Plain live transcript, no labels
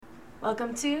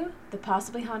Welcome to the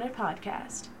Possibly Haunted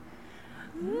Podcast.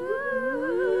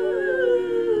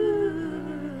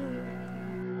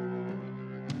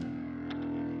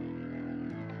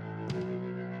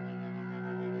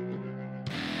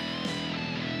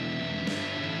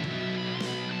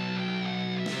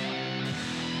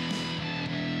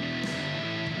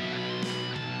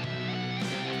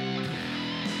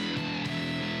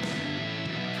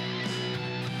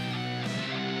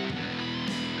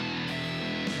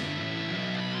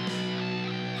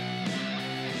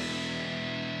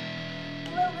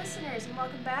 And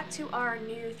welcome back to our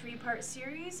new three-part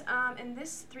series. In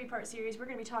this three-part series, we're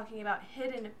going to be talking about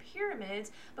hidden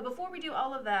pyramids. But before we do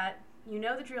all of that, you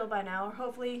know the drill by now, or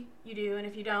hopefully you do, and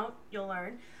if you don't, you'll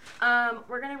learn.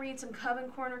 We're going to read some Coven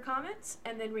Corner comments,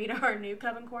 and then read our new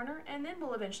Coven Corner, and then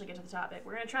we'll eventually get to the topic.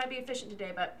 We're going to try and be efficient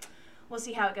today, but we'll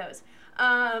see how it goes.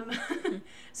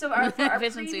 So our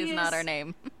efficiency previous... is not our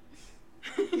name.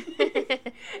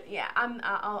 Yeah,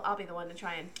 I'll be the one to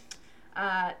try and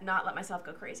not let myself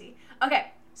go crazy.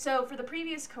 Okay, so for the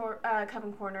previous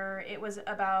Coven Corner, it was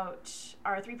about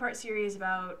our three-part series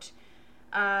about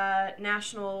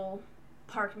national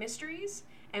park mysteries,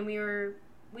 and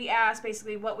we asked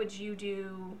basically what would you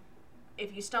do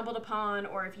if you stumbled upon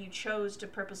or if you chose to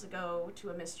purposely go to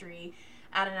a mystery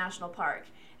at a national park.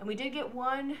 And we did get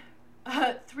one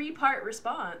three-part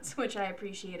response, which I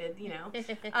appreciated, you know.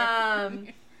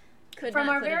 Could from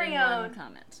not our put very it in own one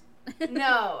comment.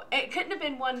 No, it couldn't have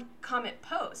been one comment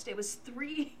post. It was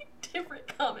 3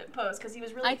 different comment posts because he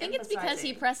was really I think it's because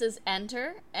he presses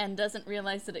enter and doesn't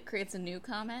realize that it creates a new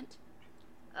comment.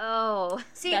 Oh.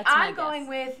 See, I'm going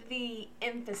with the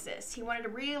emphasis. He wanted to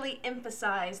really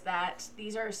emphasize that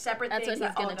these are separate things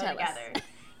that all go together.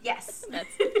 Yes.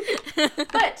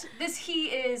 But he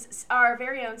is our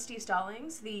very own Steve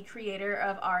Stallings, the creator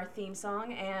of our theme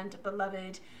song and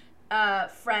beloved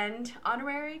friend,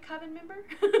 honorary Coven member.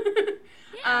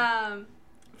 Yeah.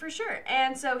 For sure.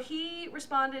 And so he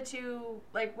responded to,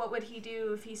 like, what would he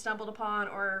do if he stumbled upon,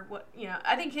 or what, you know,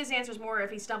 I think his answer is more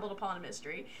if he stumbled upon a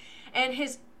mystery. And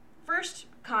his first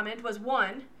comment was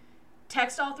 1,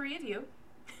 text all 3 of you,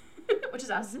 which is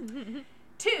us.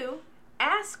 2,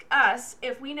 ask us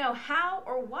if we know how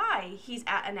or why he's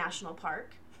at a national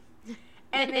park.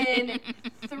 And then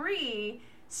 3,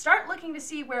 start looking to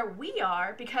see where we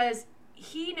are because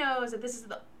he knows that this is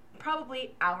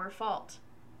probably our fault.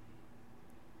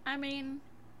 I mean,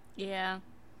 yeah.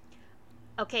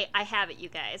 Okay, I have it, you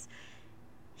guys.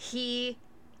 He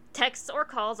texts or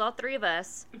calls all 3 of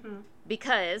us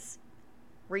because,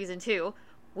 reason 2,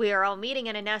 we are all meeting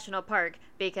in a national park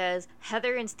because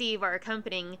Heather and Steve are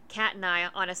accompanying Kat and I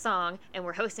on a song, and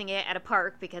we're hosting it at a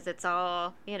park because it's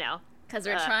all, you know, because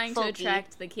we're trying to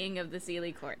attract the king of the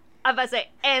Sealy Court. I'm about to say,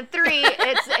 and 3,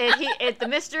 the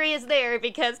mystery is there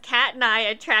because Kat and I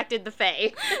attracted the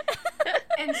Fae.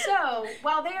 And so,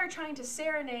 while they are trying to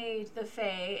serenade the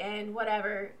Fae and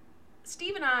whatever,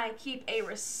 Steve and I keep a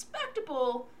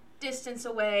respectable distance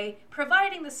away,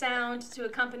 providing the sound to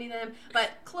accompany them,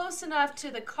 but close enough to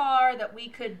the car that we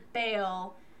could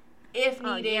bail if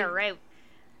needed. Oh, yeah, right.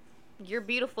 Your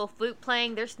beautiful flute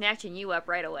playing, they're snatching you up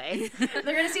right away. They're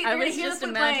going to see. I was just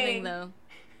imagining, though.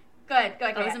 Go ahead.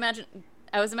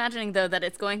 I was imagining, though, that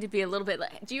it's going to be a little bit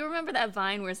like... Do you remember that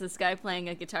Vine where it's this guy playing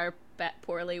a guitar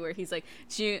poorly where he's like,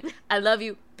 I love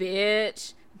you,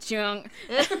 bitch, junk,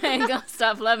 I ain't gonna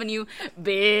stop loving you,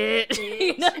 bitch.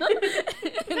 You know?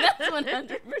 That's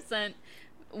 100%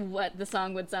 what the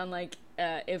song would sound like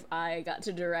if I got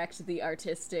to direct the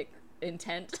artistic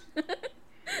intent.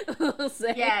 We'll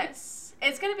say. Yes.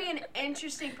 It's going to be an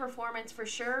interesting performance for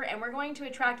sure, and we're going to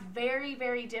attract very,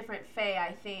 very different Fae,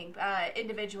 I think,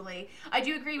 individually. I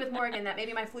do agree with Morgan that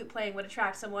maybe my flute playing would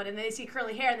attract someone, and they see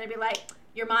curly hair, and they'd be like,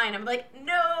 you're mine. I'm like,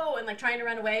 no, and like trying to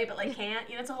run away, but like can't.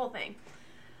 You know, it's a whole thing.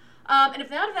 And if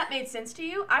none of that made sense to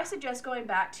you, I suggest going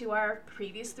back to our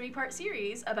previous 3-part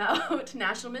series about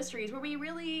national mysteries, where we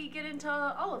really get into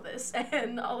all of this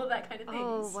and all of that kind of things.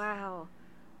 Oh, wow.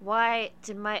 Why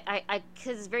did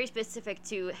because it's very specific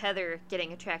to Heather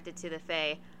getting attracted to the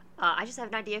Fae. I just have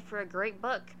an idea for a great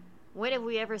book. When have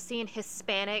we ever seen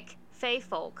Hispanic Fae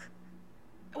folk?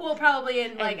 Well, probably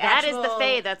in, like, and that is the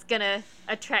Fae that's gonna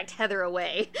attract Heather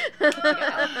away.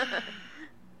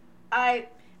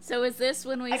 So is this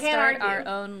when we start our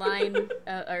own line,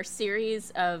 our series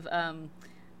of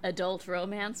adult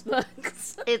romance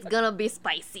books? It's gonna be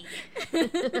spicy.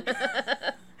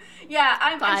 Yeah,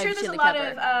 I'm sure there's a lot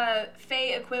of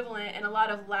Fae equivalent and a lot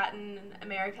of Latin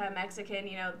America, Mexican,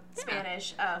 you know,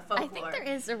 Spanish folklore. I think there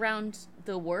is around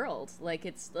the world. Like,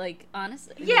 it's, like,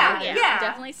 honestly. Yeah.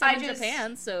 Definitely some in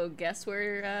Japan, so guess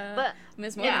where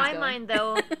Ms. Morgan's in my going. mind,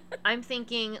 though, I'm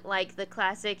thinking like the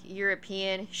classic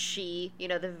European she, you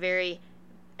know, the very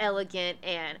elegant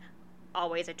and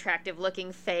always attractive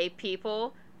looking fae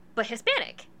people, but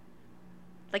Hispanic.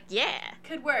 Like, yeah.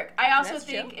 Could work. I also That's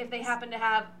think true. if they happen to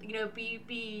have, you know,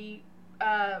 be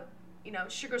you know,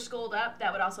 sugar skulled up,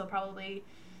 that would also probably,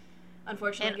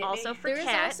 unfortunately, And get also me. for There's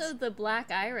cats. also the Black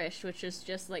Irish, which is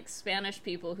just like Spanish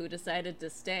people who decided to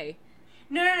stay.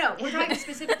 No. We're talking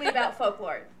specifically about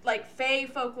folklore, like fae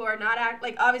folklore, not act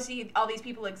like obviously all these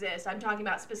people exist. I'm talking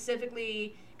about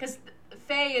specifically because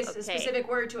fae is a specific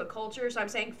word to a culture, so I'm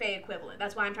saying fae equivalent.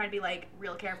 That's why I'm trying to be like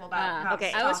real careful about how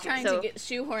okay. I'm I was talking. trying to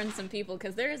shoehorn some people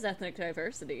because there is ethnic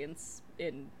diversity in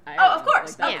Ireland. Oh, of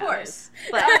course, Like, of that course, is-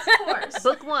 But of course.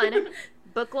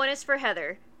 book one is for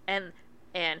Heather, and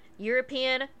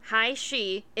European high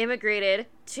she immigrated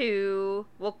to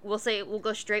we'll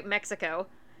go straight Mexico,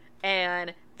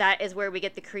 and that is where we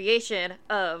get the creation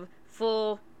of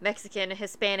full Mexican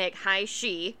Hispanic high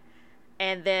she,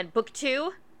 and then book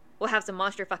two we'll have some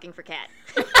monster fucking for cat.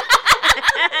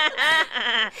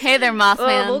 Hey there,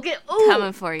 Mothman. We'll get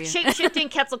coming for you. Shape-shifting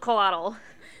Quetzalcoatl.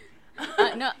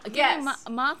 No, Yes.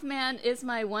 Mothman is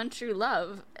my one true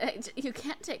love. You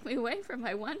can't take me away from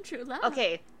my one true love.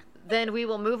 Okay, then we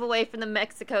will move away from the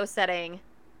Mexico setting,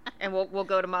 and we'll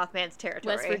go to Mothman's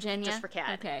territory. West Virginia. Just for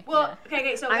cat. Okay. Well, yeah.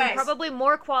 okay, so I'm guys, probably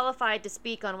more qualified to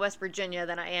speak on West Virginia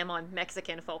than I am on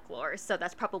Mexican folklore, so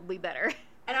that's probably better.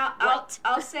 and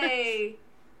I'll say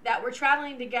that we're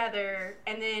traveling together,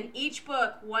 and then each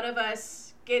book, one of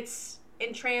us gets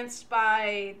entranced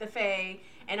by the fae,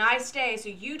 and I stay, so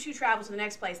you two travel to the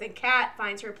next place. Then Kat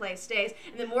finds her place, stays,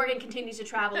 and then Morgan continues to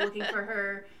travel looking for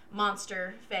her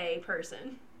monster fae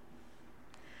person.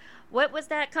 What was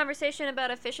that conversation about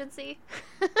efficiency?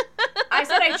 I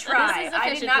said I This try. is I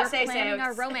did efficient. not We're say planning say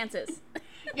our romances.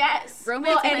 Yes. Romance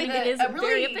well, planning and is a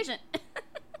very really, efficient.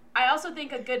 I also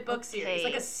think a good book series, Okay.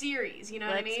 like a series, you know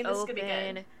what I Let's mean? This is gonna be good.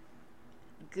 open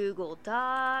Google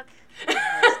Doc.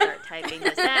 Let's start typing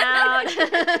this out.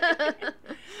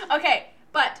 Okay,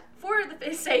 but for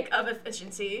the sake of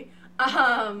efficiency,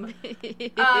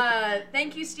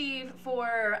 thank you, Steve,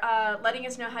 for letting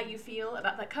us know how you feel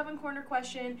about that Coven Corner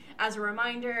question. As a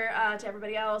reminder to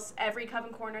everybody else, every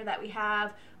Coven Corner that we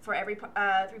have for every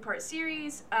three-part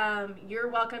series, you're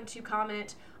welcome to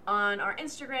comment on our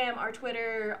Instagram, our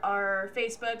Twitter, our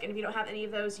Facebook, and if you don't have any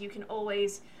of those, you can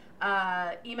always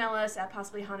email us at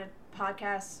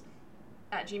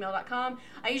possiblyhauntedpodcasts@gmail.com.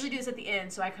 I usually do this at the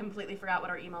end, so I completely forgot what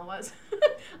our email was.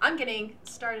 I'm getting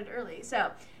started early.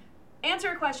 So, answer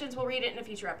your questions. We'll read it in a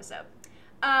future episode.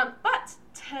 But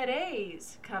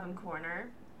today's Coven Corner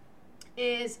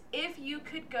is if you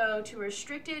could go to a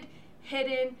restricted,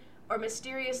 hidden, or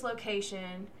mysterious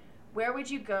location, where would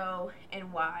you go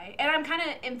and why? And I'm kind of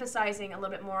emphasizing a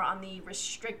little bit more on the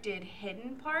restricted,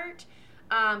 hidden part.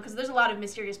 Because there's a lot of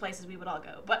mysterious places we would all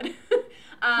go, but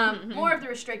more of the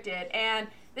restricted. And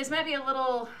this might be a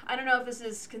little, I don't know if this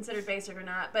is considered basic or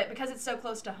not, but because it's so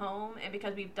close to home and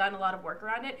because we've done a lot of work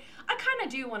around it, I kind of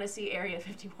do want to see Area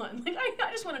 51. Like,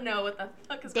 I just want to know what the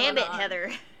fuck is Damn going it, on.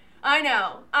 Heather. I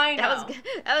know. That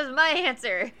was my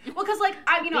answer. Well, because, like,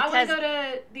 I want to Because go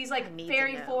to these, like, I need to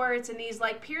fairy know. forts and these,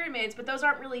 like, pyramids, but those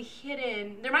aren't really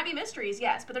hidden. There might be mysteries,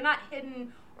 yes, but they're not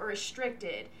hidden or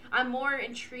restricted. I'm more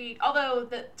intrigued, although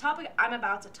the topic I'm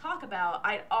about to talk about,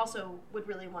 I also would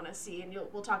really want to see, and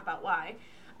we'll talk about why.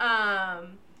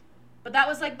 But that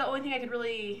was, like, the only thing I could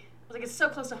really, I was like, it's so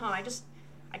close to home. I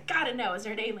gotta know, is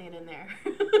there an alien in there?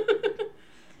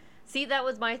 See, that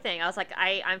was my thing. I was like,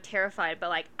 I'm terrified, but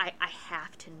like, I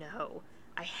have to know.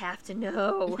 I have to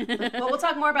know. Well, we'll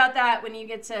talk more about that when you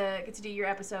get to do your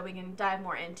episode. We can dive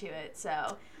more into it,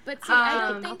 so. But see, I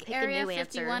I'll don't think pick a Area new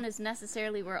 51 answer. is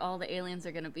necessarily where all the aliens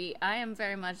are going to be. I am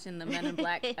very much in the Men in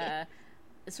Black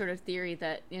sort of theory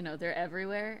that, you know, they're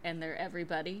everywhere and they're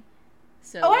everybody.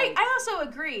 So, Oh, like, I also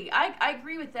agree. I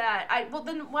agree with that. Well,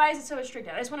 then why is it so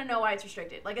restricted? I just want to know why it's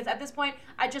restricted. Like, at this point,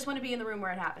 I just want to be in the room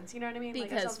where it happens. You know what I mean? Like,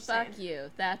 that's all because I'm fuck saying.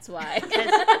 you. That's why.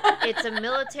 It's a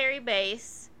military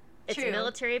base. It's True. a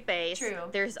military base. True.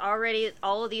 There's already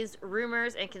all of these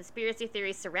rumors and conspiracy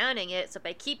theories surrounding it. So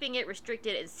by keeping it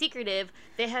restricted and secretive,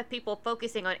 they have people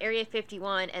focusing on Area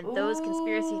 51 and those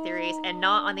conspiracy theories, and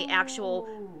not on the actual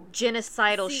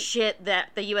genocidal See, shit that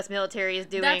the U.S. military is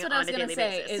doing That's what I on was a going to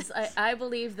daily say. basis. Is I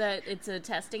believe that it's a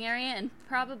testing area, and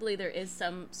probably there is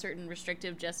some certain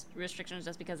restrictions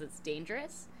just because it's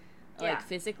dangerous, Yeah. like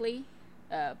physically,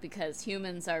 because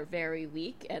humans are very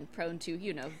weak and prone to,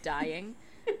 you know, dying,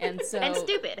 and so and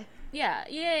stupid. Yeah.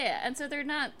 And so they're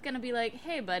not going to be like,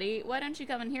 hey, buddy, why don't you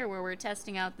come in here where we're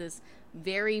testing out this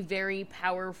very, very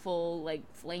powerful, like,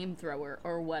 flamethrower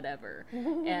or whatever.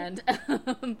 And,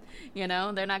 you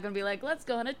know, they're not going to be like, let's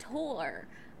go on a tour.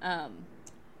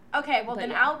 Okay, well,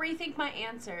 then I'll rethink my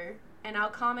answer, and I'll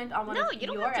comment on one of your episodes.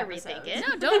 No, you don't have to rethink it.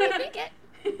 No, don't rethink it.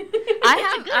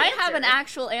 I have an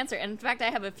actual answer. And in fact,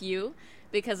 I have a few,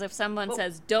 because if someone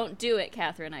says, don't do it,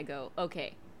 Catherine, I go,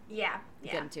 okay. Yeah.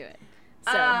 Get into it.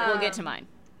 So we'll get to mine.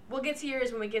 We'll get to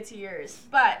yours when we get to yours.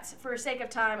 But for sake of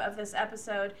time of this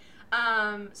episode, so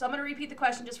I'm going to repeat the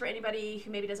question just for anybody who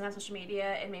maybe doesn't have social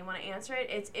media and may want to answer it.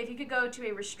 It's, if you could go to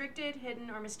a restricted, hidden,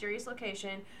 or mysterious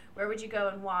location, where would you go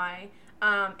and why?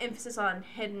 Emphasis on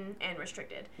hidden and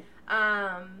restricted.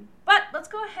 But let's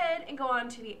go ahead and go on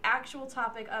to the actual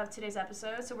topic of today's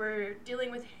episode. So we're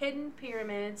dealing with hidden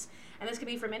pyramids, and this could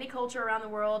be from any culture around the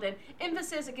world, and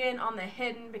emphasis again on the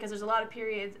hidden, because there's a lot of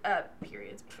pyramids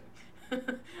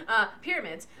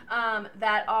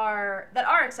that are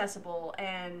accessible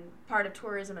and part of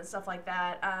tourism and stuff like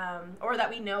that, or that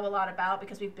we know a lot about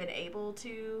because we've been able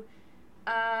to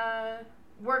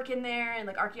work in there, and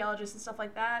like archaeologists and stuff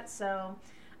like that. So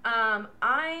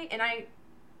I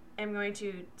am going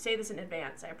to say this in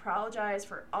advance. I apologize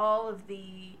for all of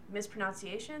the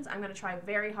mispronunciations. I'm going to try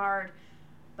very hard,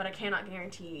 but I cannot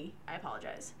guarantee I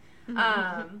apologize.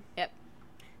 Yep.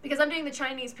 Because I'm doing the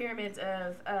Chinese pyramids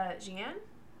of Xi'an.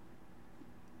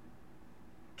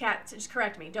 Kat, just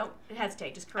correct me. Don't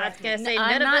hesitate. Just correct me. I was going to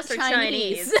say, none of us are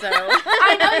Chinese, so...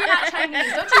 I know you're not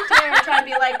Chinese. Don't you dare try to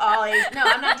be like Ollie. No,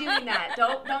 I'm not doing that.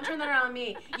 Don't turn that around on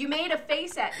me. You made a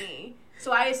face at me,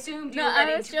 so I assumed you were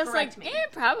ready to correct me.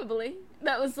 Probably.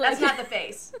 That was like... That's not the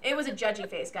face. It was a judgy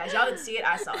face, guys. Y'all didn't see it.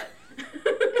 I saw it.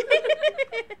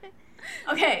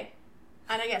 Okay.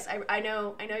 And yes, I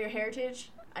know your heritage.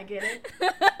 I get it.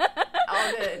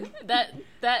 All good.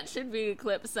 That should be a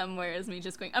clip somewhere, is me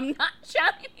just going, I'm not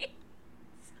Chinese.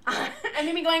 And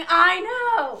then me going, I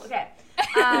know. Okay.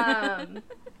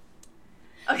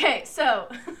 Okay, so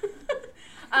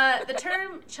the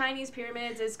term Chinese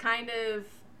pyramids is kind of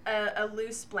a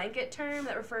loose blanket term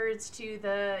that refers to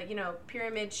the,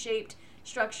 pyramid shaped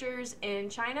structures in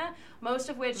China, most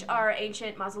of which are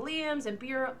ancient mausoleums and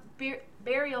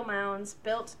burial mounds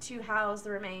built to house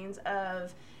the remains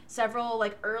of several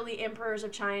like early emperors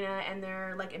of China and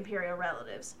their like imperial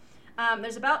relatives.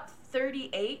 There's about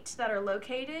 38 that are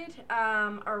located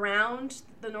around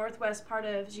the northwest part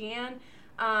of Xi'an,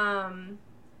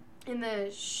 in the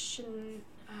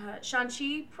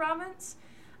Shanxi province,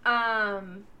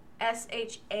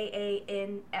 Shaanxi.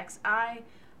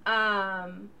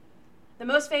 The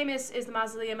most famous is the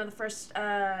mausoleum of the first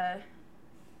Qin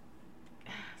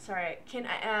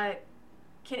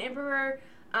Emperor,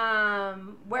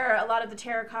 where a lot of the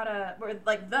terracotta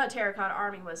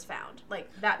army was found, like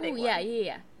that big one.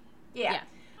 Yeah.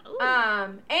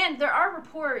 And there are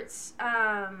reports,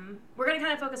 we're going to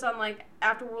kind of focus on like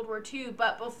after World War II,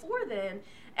 but before then,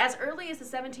 as early as the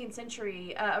 17th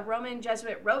century, a Roman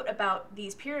Jesuit wrote about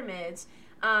these pyramids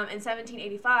in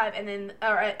 1785, and then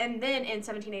in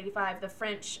 1785, the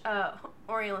French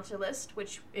Orientalist,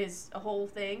 which is a whole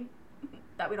thing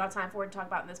that we don't have time for to talk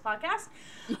about in this podcast,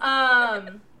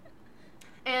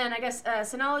 and I guess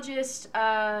sinologist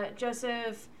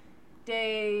Joseph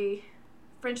de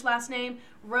French last name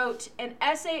wrote an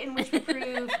essay in which he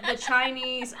proved the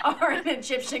Chinese are an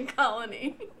Egyptian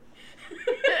colony.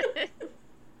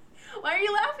 Why are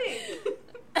you laughing?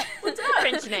 What's up?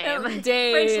 French name.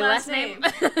 French last name.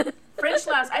 French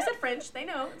last. I said French. They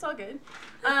know. It's all good.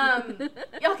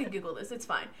 Y'all can Google this. It's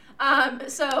fine.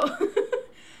 But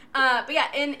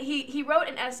yeah, and he wrote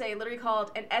an essay literally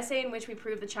called An Essay in Which We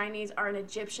Prove the Chinese Are an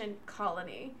Egyptian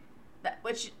Colony.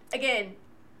 Which, again,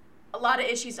 a lot of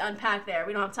issues to unpack there.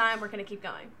 We don't have time. We're going to keep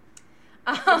going.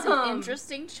 It's an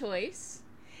interesting choice.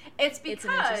 It's because... It's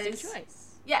an interesting choice.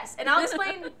 Yes, and I'll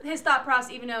explain his thought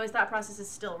process, even though his thought process is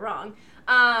still wrong.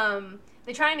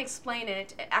 They try and explain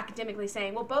it academically,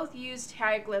 saying, well, both used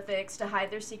hieroglyphics to hide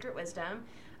their secret wisdom,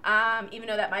 even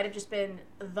though that might have just been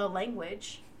the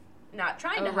language, not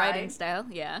trying to hide. Writing style,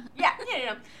 yeah.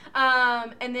 Yeah.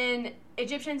 And then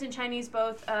Egyptians and Chinese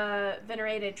both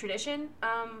venerated tradition.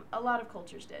 A lot of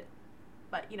cultures did.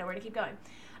 But, we're going to keep going.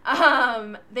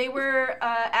 They were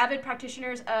avid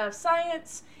practitioners of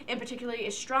science, and particularly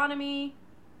astronomy.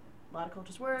 A lot of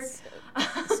cultures were.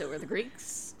 So were the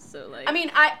Greeks. So like. I mean,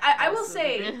 I will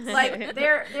say, like,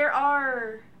 there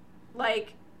are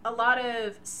like a lot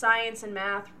of science and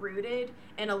math rooted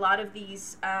in a lot of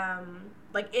these,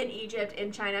 like in Egypt,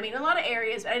 in China. I mean, a lot of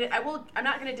areas. I'm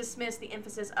not going to dismiss the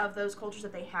emphasis of those cultures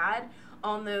that they had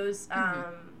on those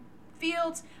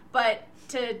fields, but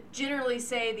to generally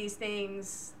say these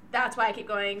things, that's why I keep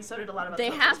going. So did a lot of other They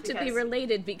cultures, have to be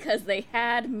related because they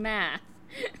had math.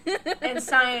 and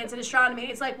science and astronomy.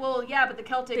 It's like, well, yeah, but the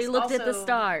Celtics They looked also at the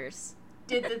stars.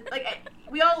 did the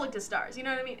we all looked at stars. You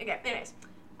know what I mean? Okay. Anyways,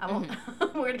 I won't.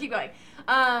 We're gonna keep going.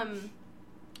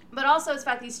 But also, it's the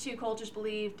fact these two cultures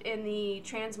believed in the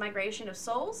transmigration of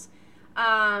souls.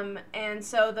 And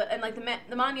so the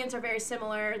Mayans are very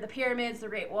similar. The pyramids, the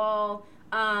Great Wall.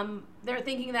 They're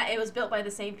thinking that it was built by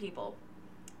the same people.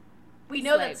 We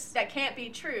know that can't be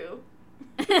true.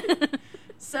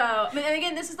 So, I mean, and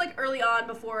again, this is like early on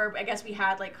before I guess we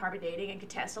had like carbon dating and could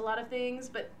test a lot of things.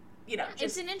 But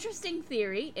it's an interesting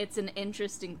theory.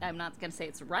 I'm not gonna say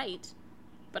it's right,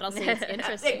 but I'll say it's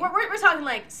interesting. We're talking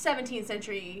like 17th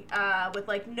century with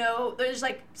like they're just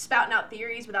like spouting out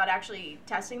theories without actually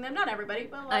testing them. Not everybody.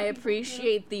 Well, I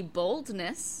appreciate the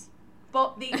boldness.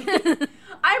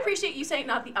 I appreciate you saying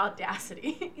not the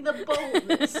audacity, the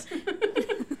boldness.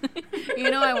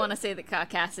 I want to say the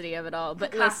caucasity of it all,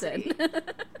 but listen.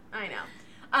 I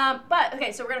know. But,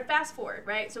 okay, so we're going to fast forward,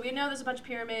 right? So we know there's a bunch of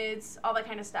pyramids, all that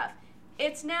kind of stuff.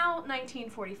 It's now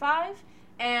 1945,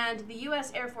 and the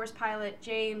U.S. Air Force pilot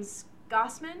James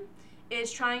Gossman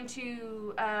is trying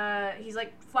to, he's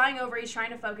like flying over, he's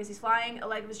trying to focus, he's flying a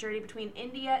leg of his journey between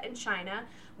India and China,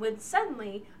 when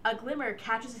suddenly a glimmer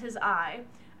catches his eye.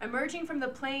 Emerging from the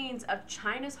plains of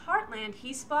China's heartland,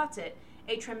 he spots it,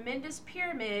 a tremendous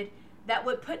pyramid that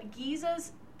would put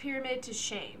Giza's pyramid to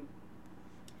shame.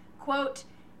 Quote,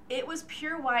 "It was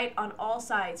pure white on all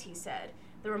sides," he said.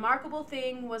 "The remarkable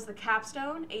thing was the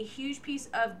capstone, a huge piece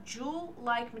of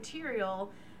jewel-like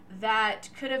material that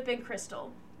could have been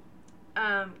crystal."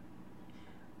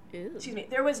 Excuse me.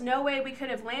 "There was no way we could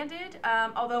have landed.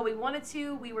 Although we wanted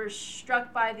to, we were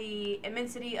struck by the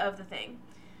immensity of the thing."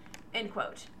 End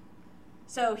quote.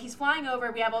 So he's flying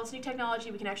over. We have all this new technology.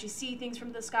 We can actually see things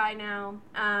from the sky now.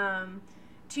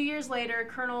 2 years later,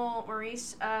 Colonel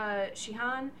Maurice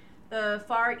Sheehan, the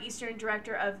Far Eastern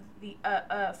director of the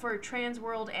for Trans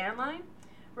World Airline,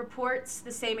 reports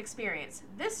the same experience.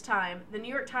 This time, the New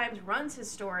York Times runs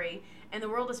his story, and the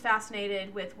world is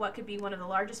fascinated with what could be one of the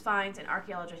largest finds in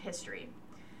archaeological history.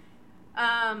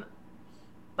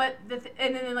 But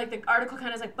and then like the article kind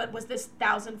of is like, but was this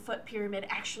 1,000-foot pyramid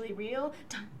actually real?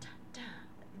 Dun, dun, dun.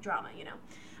 Drama,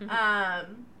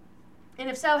 And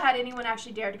if so, had anyone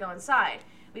actually dared to go inside?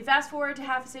 We fast forward to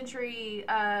half a century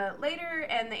later,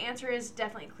 and the answer is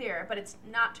definitely clear, but it's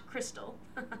not crystal.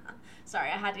 Sorry,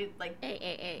 I had to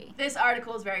This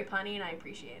article is very punny, and I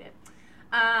appreciate it.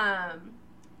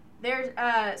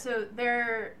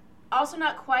 They're also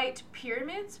not quite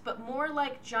pyramids, but more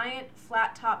like giant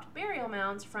flat-topped burial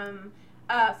mounds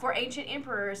for ancient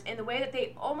emperors, in the way that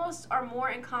they almost are more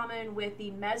in common with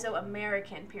the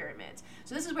Mesoamerican pyramids.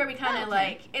 So this is where we kind of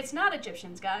it's not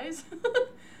Egyptians, guys.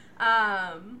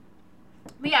 But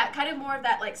yeah, kind of more of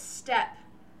that like step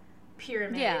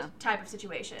pyramid type of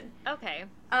situation. Okay.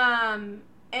 And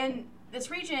this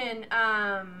region,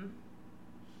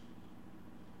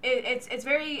 it's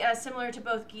very similar to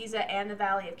both Giza and the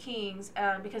Valley of Kings,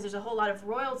 because there's a whole lot of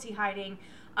royalty hiding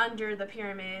under the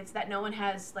pyramids that no one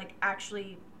has like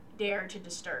actually dared to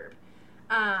disturb.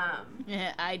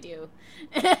 Yeah, I do.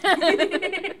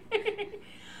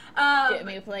 Get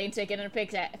me a plane ticket and a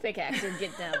pickaxe and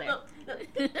get down there.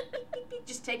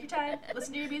 Just take your time.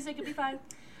 Listen to your music. It'll be fine.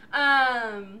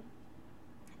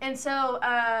 And so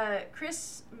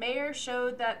Chris Mayer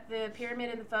showed that the pyramid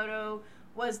in the photo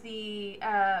was the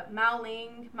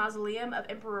Maoling Mausoleum of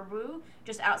Emperor Wu,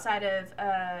 just outside of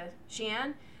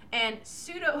Xi'an. And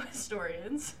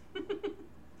pseudo-historians...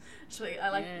 Actually, I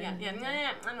like... I'm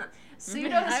not...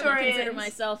 Pseudo-historians... I would consider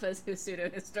myself as a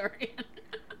pseudo-historian.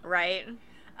 Right.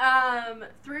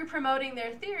 Through promoting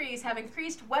their theories, have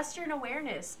increased Western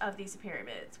awareness of these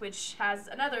pyramids, which has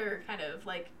another kind of,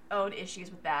 like, own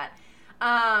issues with that.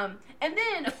 And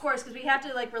then, of course, because we have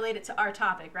to, like, relate it to our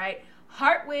topic, right?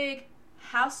 Hartwig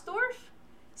Hausdorff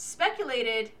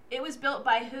speculated it was built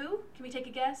by who? Can we take a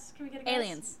guess? Can we get a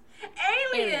guess?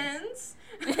 Aliens!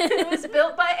 It was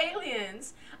built by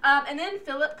aliens. And then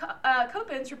Philip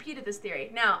Coppens repeated this theory.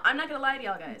 Now, I'm not going to lie to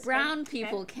y'all guys. Brown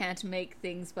people can't make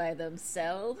things by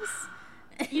themselves.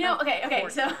 Okay,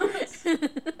 so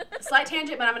slight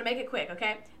tangent, but I'm going to make it quick,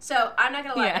 okay? So, I'm not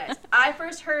going to lie, guys. I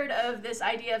first heard of this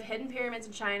idea of hidden pyramids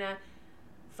in China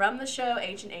from the show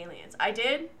Ancient Aliens. I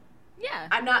did. Yeah.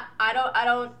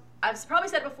 I've probably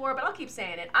said it before, but I'll keep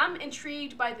saying it. I'm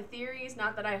intrigued by the theories,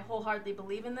 not that I wholeheartedly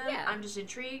believe in them. Yeah. I'm just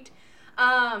intrigued.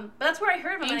 But that's where I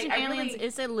heard of them. Ancient Aliens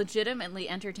is a legitimately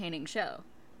entertaining show.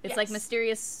 It's like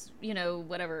mysterious,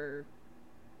 whatever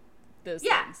those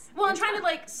Yeah. things. Well, I'm It's trying to fun.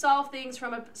 like solve things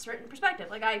from a certain perspective.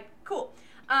 Like cool.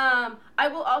 I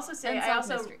will also say I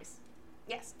Unsolved also mysteries.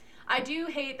 yes, I do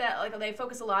hate that like they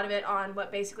focus a lot of it on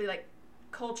what basically like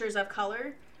cultures of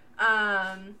color.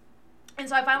 And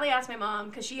so I finally asked my mom,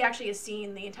 because she actually has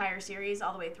seen the entire series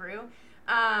all the way through,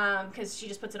 because she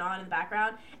just puts it on in the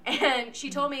background, and she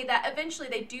told me that eventually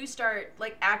they do start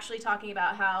like actually talking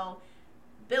about how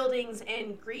buildings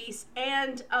in Greece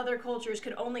and other cultures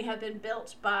could only have been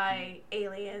built by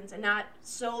aliens and not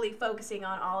solely focusing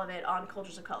on all of it on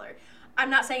cultures of color. I'm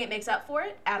not saying it makes up for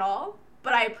it at all,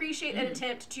 but I appreciate an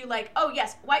attempt to like, oh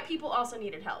yes, white people also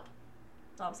needed help.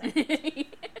 That's all I'm saying.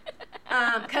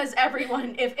 Because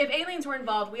everyone, if aliens were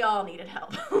involved, we all needed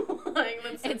help. Like,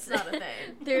 it's not a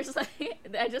thing. There's like,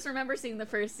 I just remember seeing the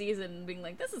first season and being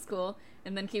like, this is cool,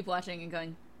 and then keep watching and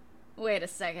going, wait a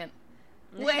second.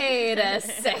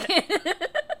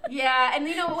 Yeah, and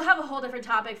we'll have a whole different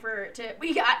topic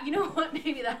we got, you know what,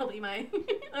 maybe that'll be my,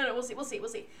 I don't know, we'll see.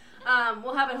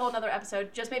 We'll have a whole nother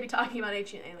episode just maybe talking about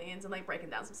ancient aliens and like breaking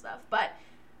down some stuff. But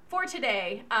for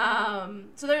today,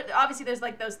 so obviously there's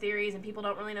like those theories and people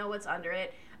don't really know what's under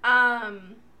it.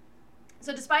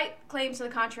 So despite claims to the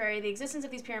contrary, the existence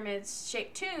of these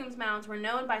pyramid-shaped mounds were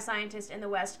known by scientists in the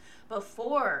West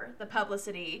before the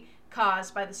publicity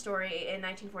caused by the story in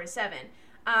 1947.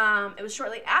 It was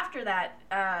shortly after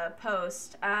that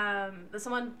post that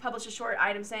someone published a short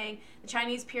item saying the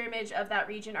Chinese pyramids of that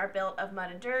region are built of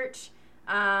mud and dirt,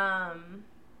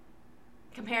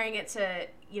 comparing it to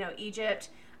Egypt.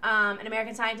 And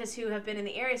American scientists who have been in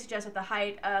the area suggest that the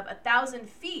height of 1,000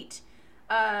 feet,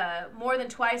 more than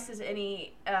twice as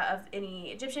any of any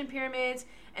Egyptian pyramids,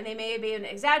 and they may have been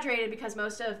exaggerated because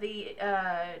most of the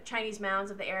Chinese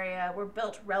mounds of the area were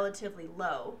built relatively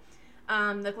low.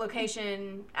 The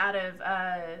location out of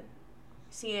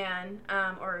Xi'an,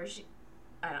 or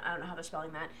I don't know how they're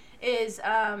spelling that, is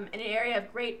an area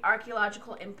of great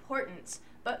archaeological importance,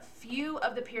 but few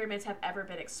of the pyramids have ever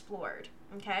been explored.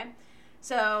 Okay,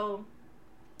 so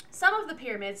some of the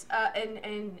pyramids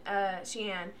in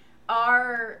Xi'an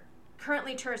are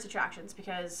currently tourist attractions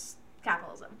because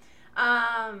capitalism.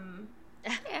 Yeah.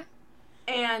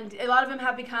 And a lot of them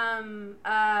have become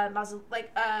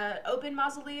open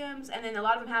mausoleums, and then a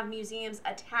lot of them have museums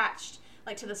attached,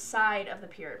 like to the side of the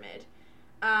pyramid.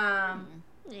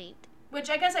 Neat. Which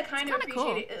I guess I kind of appreciate.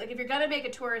 cool. It. Like if you're gonna make a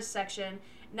tourist section,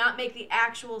 not make the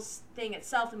actual thing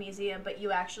itself a museum, but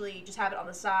you actually just have it on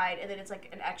the side, and then it's like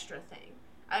an extra thing.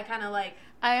 I kind of like.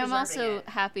 I am preserving also it.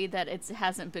 happy that it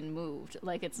hasn't been moved.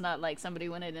 Like, it's not like somebody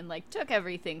went in and like took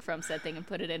everything from said thing and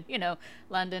put it in,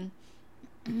 London.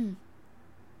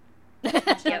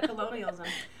 Hashtag colonialism.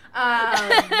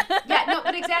 Yeah, no,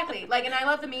 but exactly. Like, and I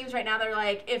love the memes right now. They're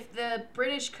like, if the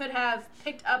British could have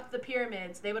picked up the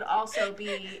pyramids, they would also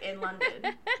be in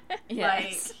London.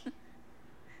 Yes.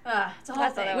 It's a whole That's what I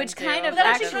thing. would Which do. kind of But that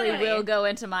actually actually kinda- will go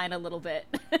into mine a little bit.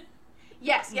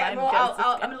 Yes, yeah. Mine Well, goes to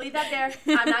I'm going to leave that there.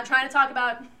 I'm not trying to talk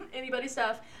about anybody's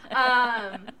stuff.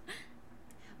 But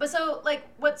so, like,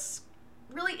 what's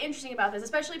really interesting about this,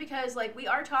 especially because, like, we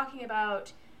are talking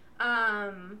about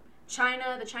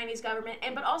China, the Chinese government,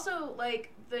 but also,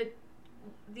 like, the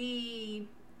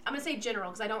I'm gonna say general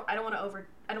because I don't want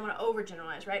to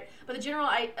overgeneralize, right? But the general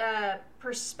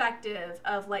perspective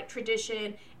of like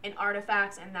tradition and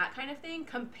artifacts and that kind of thing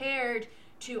compared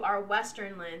to our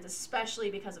Western lens,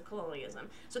 especially because of colonialism.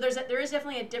 So there is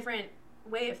definitely a different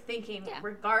way of thinking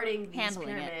regarding these Handling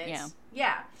it, pyramids.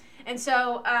 Yeah. And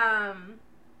so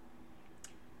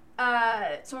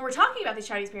so when we're talking about these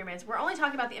Chinese pyramids, we're only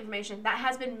talking about the information that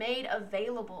has been made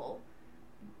available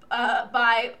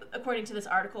by, according to this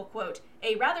article, quote,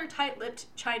 a rather tight-lipped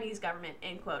Chinese government,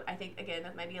 end quote. I think, again,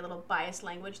 that might be a little biased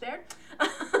language there.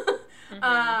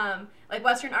 Like,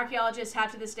 Western archaeologists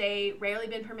have to this day rarely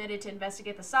been permitted to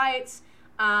investigate the sites.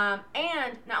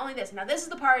 And not only this, now this is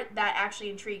the part that actually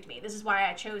intrigued me. This is why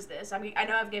I chose this. I mean, I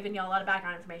know I've given y'all a lot of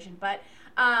background information, but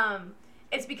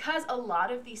it's because a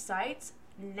lot of these sites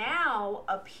now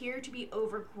appear to be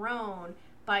overgrown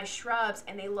by shrubs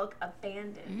and they look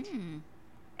abandoned.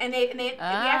 And they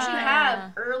actually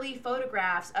have early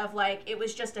photographs of like it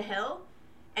was just a hill,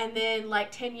 and then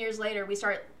like 10 years later we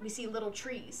see little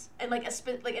trees and like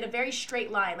in a very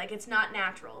straight line, like it's not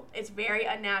natural, it's very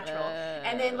unnatural.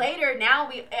 And then later now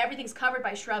everything's covered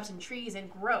by shrubs and trees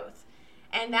and growth,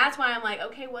 and that's why I'm like,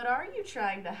 okay, what are you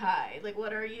trying to hide? Like,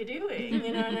 what are you doing?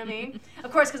 You know what I mean? Of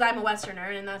course, because I'm a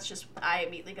Westerner, and that's just I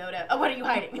immediately go to, oh, what are you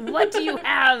hiding? What do you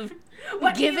have?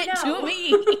 What Give do you it know? to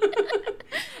me.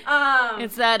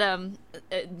 It's that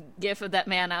gif of that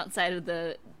man outside of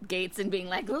the gates and being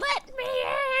like, "Let me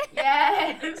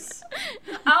Yes.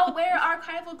 I'll wear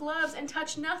archival gloves and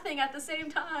touch nothing at the same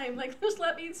time. Like, just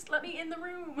let me in the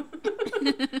room.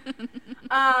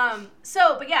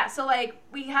 So like,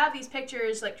 we have these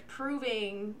pictures, like,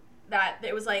 proving that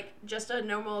it was, like, just a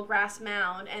normal grass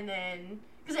mound, and then,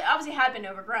 because it obviously had been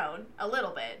overgrown a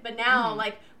little bit, but now,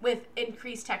 like, with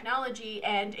increased technology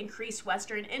and increased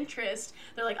Western interest,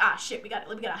 they're like, ah, shit, we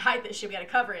gotta hide this shit, we gotta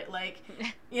cover it, like,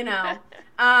 you know.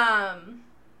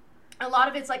 A lot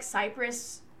of it's, like,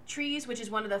 cypress trees, which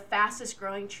is one of the fastest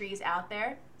growing trees out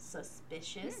there.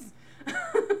 Suspicious.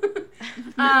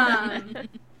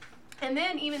 And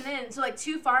then, even then, so, like,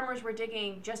 2 farmers were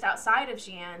digging just outside of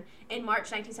Xi'an in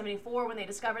March 1974 when they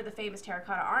discovered the famous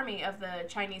terracotta army of the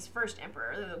Chinese first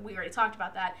emperor. We already talked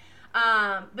about that.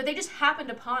 But they just happened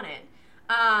upon it.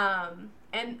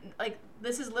 And, like,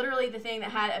 this is literally the thing that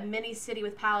had a mini city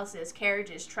with palaces,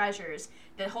 carriages, treasures,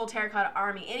 the whole terracotta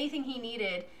army, anything he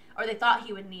needed or they thought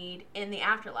he would need in the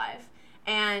afterlife.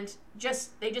 And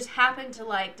they just happened to,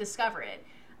 like, discover it.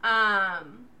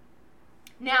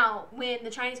 Now, when the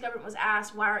Chinese government was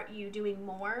asked, why aren't you doing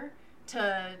more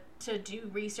to do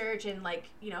research and,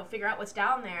 like, you know, figure out what's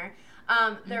down there,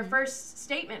 their first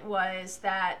statement was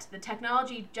that the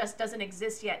technology just doesn't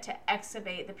exist yet to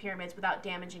excavate the pyramids without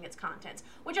damaging its contents,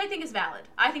 which I think is valid.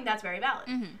 I think that's very valid.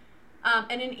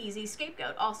 And an easy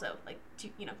scapegoat also, like, 2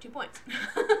 points.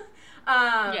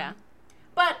 Yeah.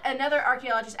 But another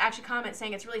archaeologist actually comments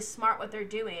saying it's really smart what they're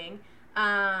doing,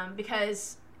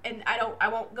 because, and I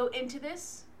won't go into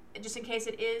this just in case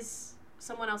it is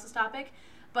someone else's topic,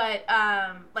 but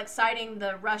like, citing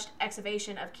the rushed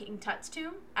excavation of King Tut's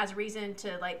tomb as a reason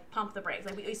to, like, pump the brakes.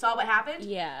 Like, we saw what happened.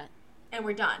 Yeah. And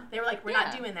we're done. They were like, we're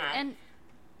not doing that. And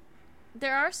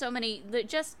there are so many,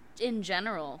 just in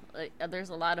general, like, there's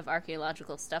a lot of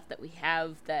archaeological stuff that we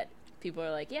have that people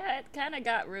are like, yeah, it kind of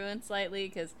got ruined slightly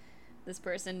because this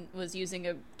person was using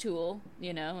a tool,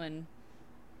 you know, and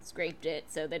scraped it,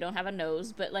 so they don't have a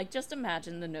nose, but, like, just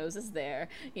imagine the nose is there,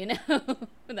 you know,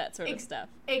 that sort of stuff.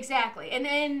 Exactly. And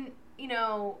then, you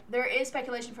know, there is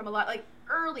speculation from a lot, like,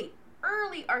 early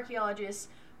archaeologists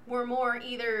were more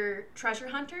either treasure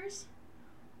hunters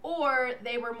or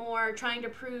they were more trying to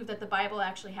prove that the Bible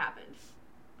actually happened.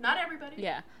 Not everybody.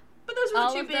 Yeah. But those were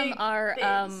all the two of them big are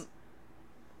things.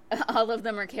 all of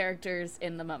them are characters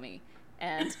in The Mummy,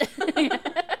 and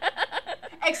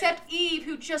except Eve,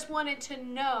 who just wanted to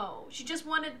know. She just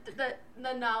wanted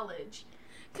the knowledge.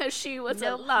 Because she was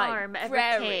no a harm ever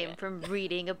librarian. came from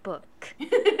reading a book.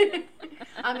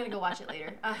 I'm gonna go watch it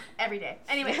later. Every day.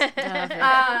 Anyways, Okay.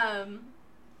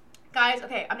 guys,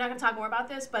 okay, I'm not gonna talk more about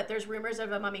this, but there's rumors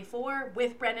of a Mummy 4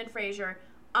 with Brendan Fraser.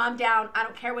 I'm down. I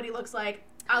don't care what he looks like.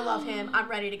 I love him. I'm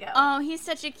ready to go. Oh, he's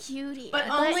such a cutie. But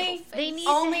only They need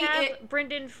only to have it-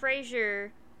 Brendan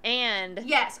Fraser and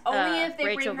Yes, only if they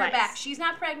Rachel bring her Weisz. back. She's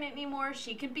not pregnant anymore.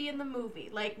 She could be in the movie.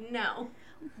 Like, no.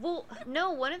 Well,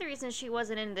 no, one of the reasons she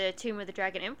wasn't in the Tomb of the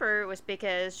Dragon Emperor was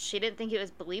because she didn't think it was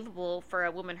believable for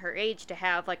a woman her age to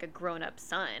have, like, a grown-up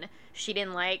son. She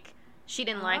didn't like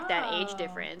that age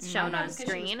difference shown on Because she was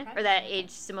screen, or pregnant. that age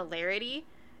similarity,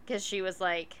 because she was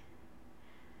like,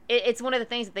 it's one of the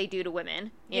things that they do to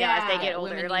women, you know, as they Yeah. get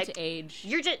Women older. need Like, to age.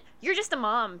 you're just a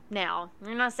mom now.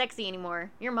 You're not sexy anymore.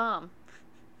 You're mom.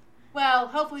 Well,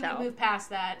 hopefully So. we move past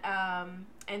that,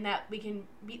 and that they can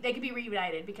be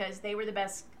reunited because they were the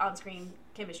best on-screen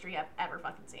chemistry I've ever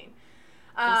fucking seen.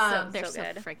 They're so so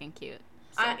good. freaking cute.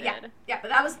 Yeah, good. but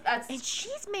that's. And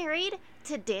she's married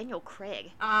to Daniel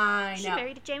Craig. I She's know.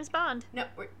 married to James Bond. No,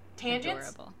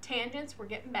 tangents. Adorable. Tangents. We're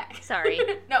getting back. Sorry.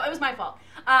 No, it was my fault.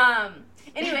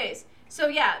 Anyways, so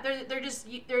yeah, they're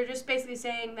just basically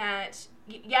saying that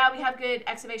yeah, we have good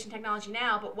excavation technology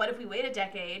now, but what if we wait a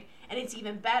decade and it's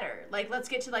even better? Like, let's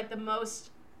get to, like, the most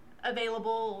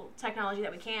available technology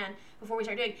that we can before we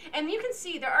start doing. And you can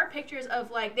see there are pictures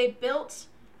of, like, they built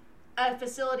a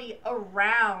facility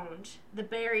around the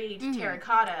buried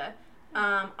terracotta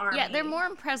army. Yeah, they're more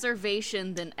in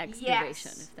preservation than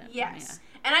excavation. Yes. If that, Yes.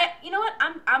 And you know what?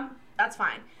 I'm that's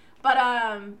fine. But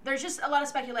there's just a lot of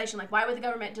speculation. Like, why would the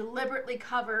government deliberately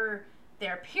cover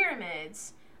their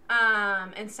pyramids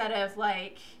instead of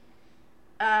like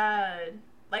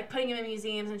putting them in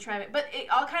museums and trying? But it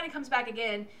all kind of comes back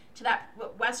again to that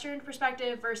Western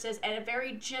perspective versus a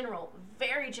very general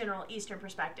Eastern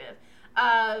perspective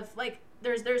of, like,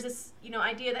 there's this, you know,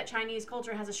 idea that Chinese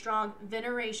culture has a strong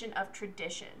veneration of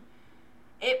tradition.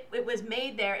 It was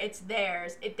made there. It's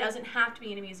theirs. It doesn't have to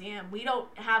be in a museum. We don't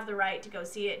have the right to go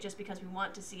see it just because we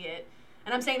want to see it.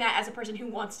 And I'm saying that as a person who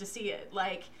wants to see it.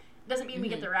 Like, it doesn't mean we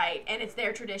get the right. And it's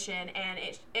their tradition, and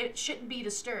it shouldn't be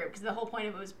disturbed because the whole point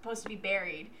of it was supposed to be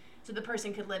buried so the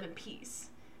person could live in peace.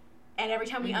 And every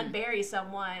time we unbury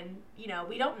someone, you know,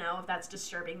 we don't know if that's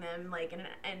disturbing them, like, in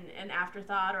an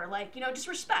afterthought, or, like, you know, just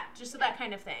respect, just that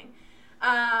kind of thing.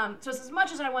 So it's as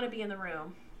much as I want to be in the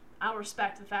room, I'll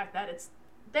respect the fact that it's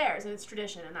theirs and it's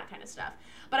tradition and that kind of stuff.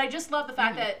 But I just love the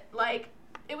fact that, like,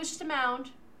 it was just a mound,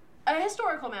 a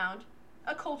historical mound,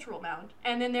 a cultural mound.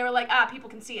 And then they were like, people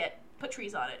can see it. Put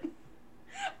trees on it.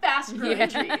 Fast-growing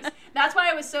trees. That's why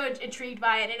I was so intrigued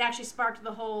by it. It actually sparked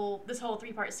this whole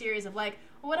 3-part series of, like,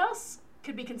 what else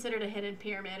could be considered a hidden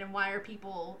pyramid, and why are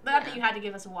people... Not that you had to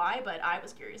give us a why, but I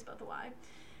was curious about the why.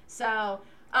 So,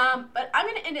 but I'm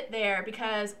going to end it there,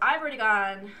 because I've already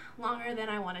gone longer than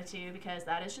I wanted to, because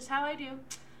that is just how I do.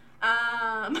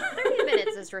 30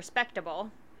 minutes is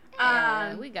respectable.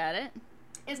 We got it.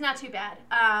 It's not too bad.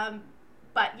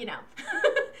 But, you know.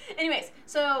 Anyways,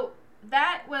 so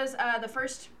that was the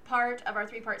first part of our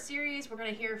 3-part series. We're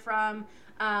going to hear from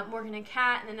Morgan and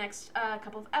Kat in the next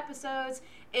couple of episodes.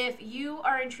 If you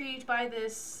are intrigued by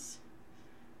this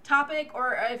topic,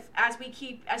 or if as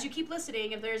you keep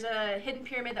listening, if there's a hidden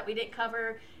pyramid that we didn't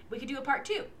cover, we could do a part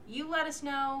 2. You let us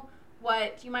know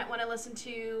what you might want to listen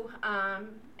to,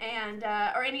 and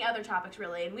or any other topics,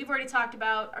 really. And we've already talked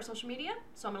about our social media,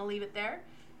 so I'm going to leave it there.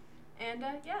 And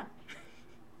yeah.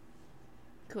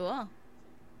 Cool.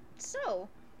 So,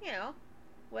 you know,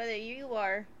 whether you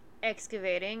are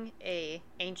excavating a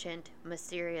ancient,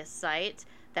 mysterious site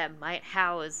that might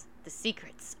house the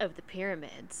secrets of the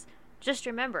pyramids, just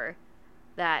remember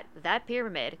that that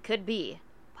pyramid could be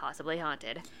possibly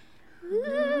haunted.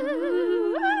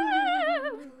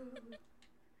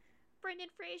 Brendan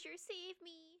Fraser, save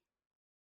me.